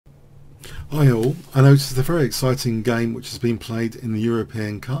Hi all, I noticed a very exciting game which has been played in the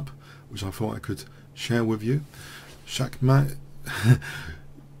European Cup, which I thought I could share with you. Shakhriyar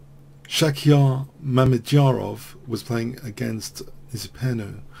Mamedyarov was playing against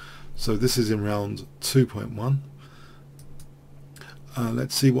Nisipeanu, so this is in round 2.1.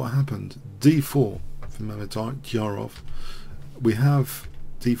 Let's see what happened. D4 for Mamedyarov. We have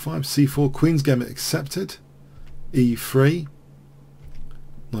D5, C4, Queen's Gambit accepted, E3,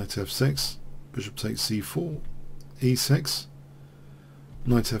 Knight F6, Bishop takes C4, E6,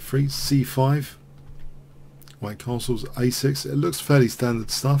 Knight F3, C5, White castles, A6. It looks fairly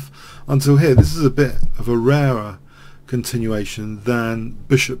standard stuff until here. This is a bit of a rarer continuation than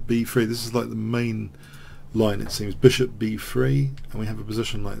Bishop B3. This is like the main line, it seems. Bishop B3, and we have a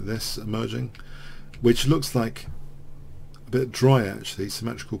position like this emerging, which looks like a bit dry actually,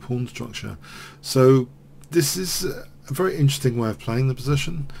 symmetrical pawn structure. So this is a very interesting way of playing the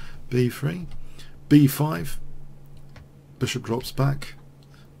position. B3, B5, bishop drops back,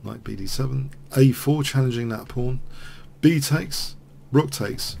 knight BD7, A4 challenging that pawn, B takes, rook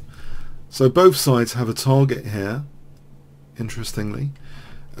takes. So both sides have a target here, interestingly.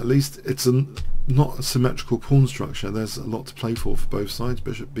 At least it's not a symmetrical pawn structure. There's a lot to play for both sides.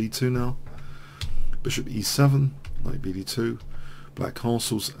 Bishop B2 now, bishop E7, knight BD2, black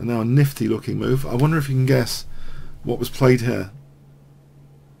castles, and now a nifty looking move. I wonder if you can guess what was played here.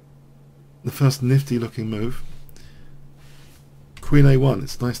 The first nifty looking move, Queen A1.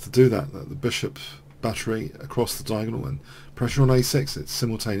 It's nice to do that, the bishop battery across the diagonal, and pressure on A6. It's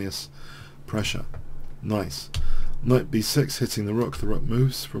simultaneous pressure. Nice. Knight B6 hitting the rook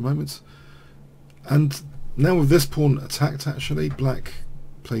moves for a moment, and now with this pawn attacked, actually black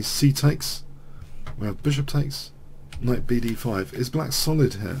plays C takes. We have bishop takes, knight BD5. Is black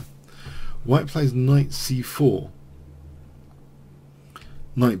solid here? White plays knight C4,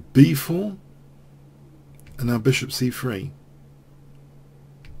 knight B4, and now bishop C3,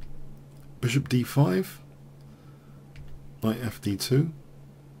 bishop D5, knight FD2,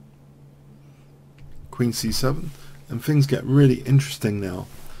 queen C7, and things get really interesting now.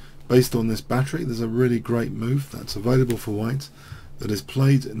 Based on this battery, there's a really great move that's available for white that is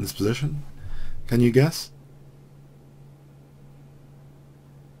played in this position. Can you guess?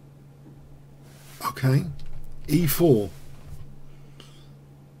 Okay, E4.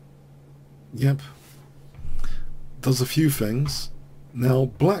 Yep, does a few things. Now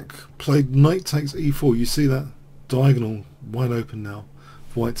black played knight takes E4. You see that diagonal wide open now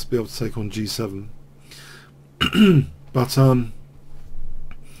for white to be able to take on G7. But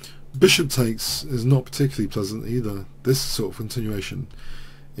bishop takes is not particularly pleasant either. This sort of continuation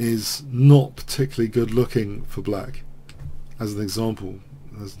is not particularly good looking for black. As an example,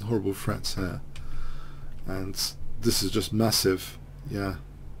 there's horrible threats here, and this is just massive. Yeah,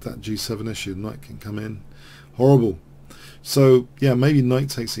 that G7 issue, knight can come in, horrible. So yeah, maybe knight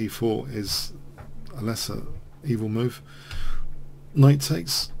takes E4 is a lesser evil move. Knight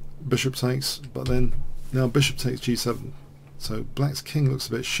takes, bishop takes, but then now bishop takes G7. So black's king looks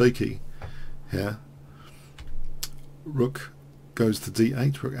a bit shaky here. Rook goes to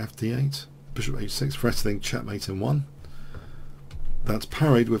D8, rook Fd8, bishop H6, threatening checkmate in 1. That's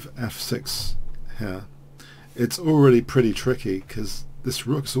parried with F6 here. It's already pretty tricky because this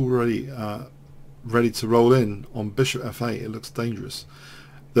rook's already ready to roll in on bishop F8. It looks dangerous.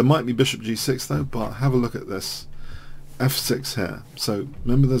 There might be bishop G6 though, but have a look at this. F6 here. So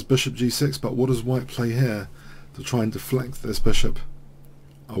remember there's bishop G6, but what does white play here to try and deflect this bishop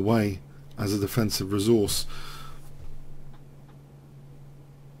away as a defensive resource?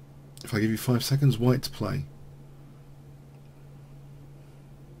 If I give you 5 seconds, white to play.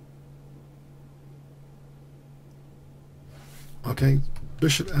 Okay,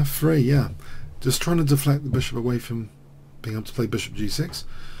 bishop F3, yeah. Just trying to deflect the bishop away from being able to play bishop G6.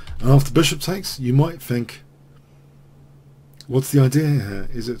 And after bishop takes, you might think, what's the idea here?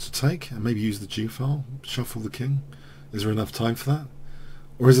 Is it to take and maybe use the G file, shuffle the king? Is there enough time for that?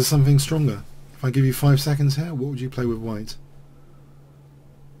 Or is there something stronger? If I give you 5 seconds here, what would you play with white?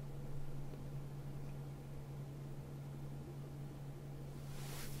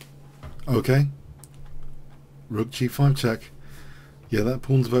 Okay, rook G5 check. Yeah, that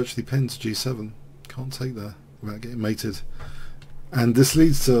pawn's virtually pinned to G7. Can't take that without getting mated. And this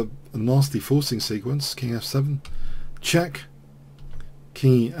leads to a nasty forcing sequence. King F7, check,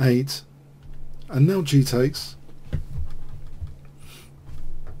 King E8, and now G takes.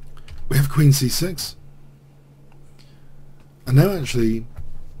 We have Queen C6. And now actually,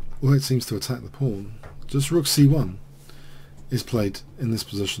 although it seems to attack the pawn, just Rook C1 is played in this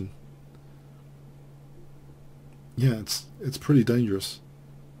position. Yeah, it's pretty dangerous.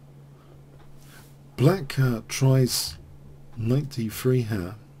 Black tries knight d3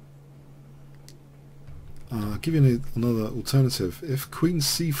 here. I'll give you another alternative. If queen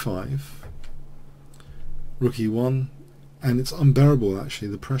c5, rook e1, and it's unbearable actually,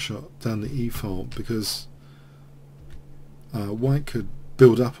 the pressure down the e file, because white could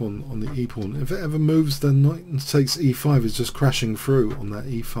build up on the e pawn. If it ever moves, then knight takes e5 is just crashing through on that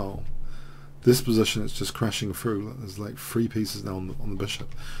e file. This position, it's just crashing through. There's like 3 pieces now on the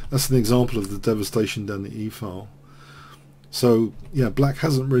bishop. That's an example of the devastation down the e file. So yeah, black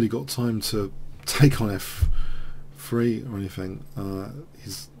hasn't really got time to take on f3 or anything.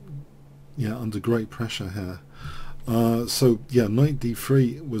 He's under great pressure here. So yeah, knight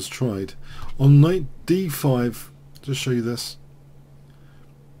d3 was tried. On knight d5, just show you this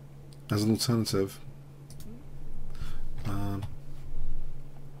as an alternative.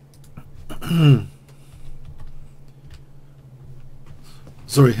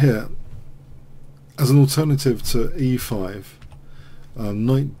 Sorry, here as an alternative to e5,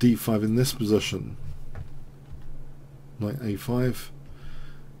 knight d5 in this position, knight a5,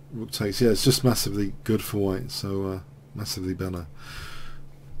 rook takes. Yeah, it's just massively good for white, so massively better.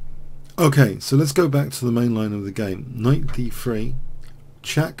 Okay, so let's go back to the main line of the game. Knight d3,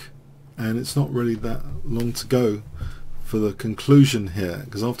 check, and it's not really that long to go for the conclusion here,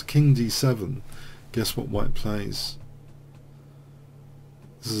 because after king d7, guess what white plays?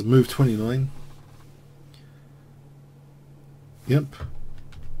 This is move 29. Yep,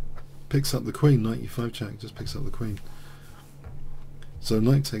 picks up the queen. Knight e5 check, just picks up the queen. So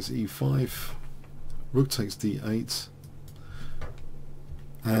knight takes e5, rook takes d8,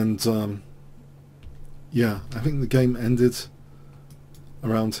 and yeah, I think the game ended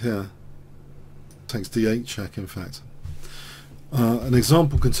around here. Takes d8 check, in fact. An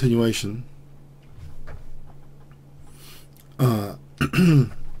example continuation, yeah,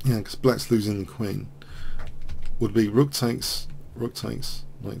 because black's losing the queen, would be rook takes,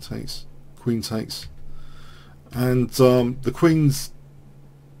 knight takes, queen takes, and the queen's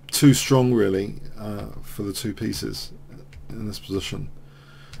too strong really for the 2 pieces in this position.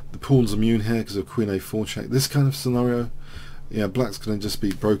 The pawn's immune here because of queen a4 check. This kind of scenario, yeah, black's going to just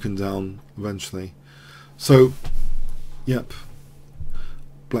be broken down eventually. So yep,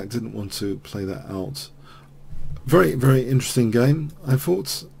 black didn't want to play that out. Very, very interesting game, I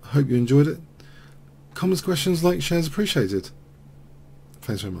thought. Hope you enjoyed it. Comments, questions, likes, shares appreciated.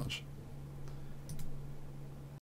 Thanks very much.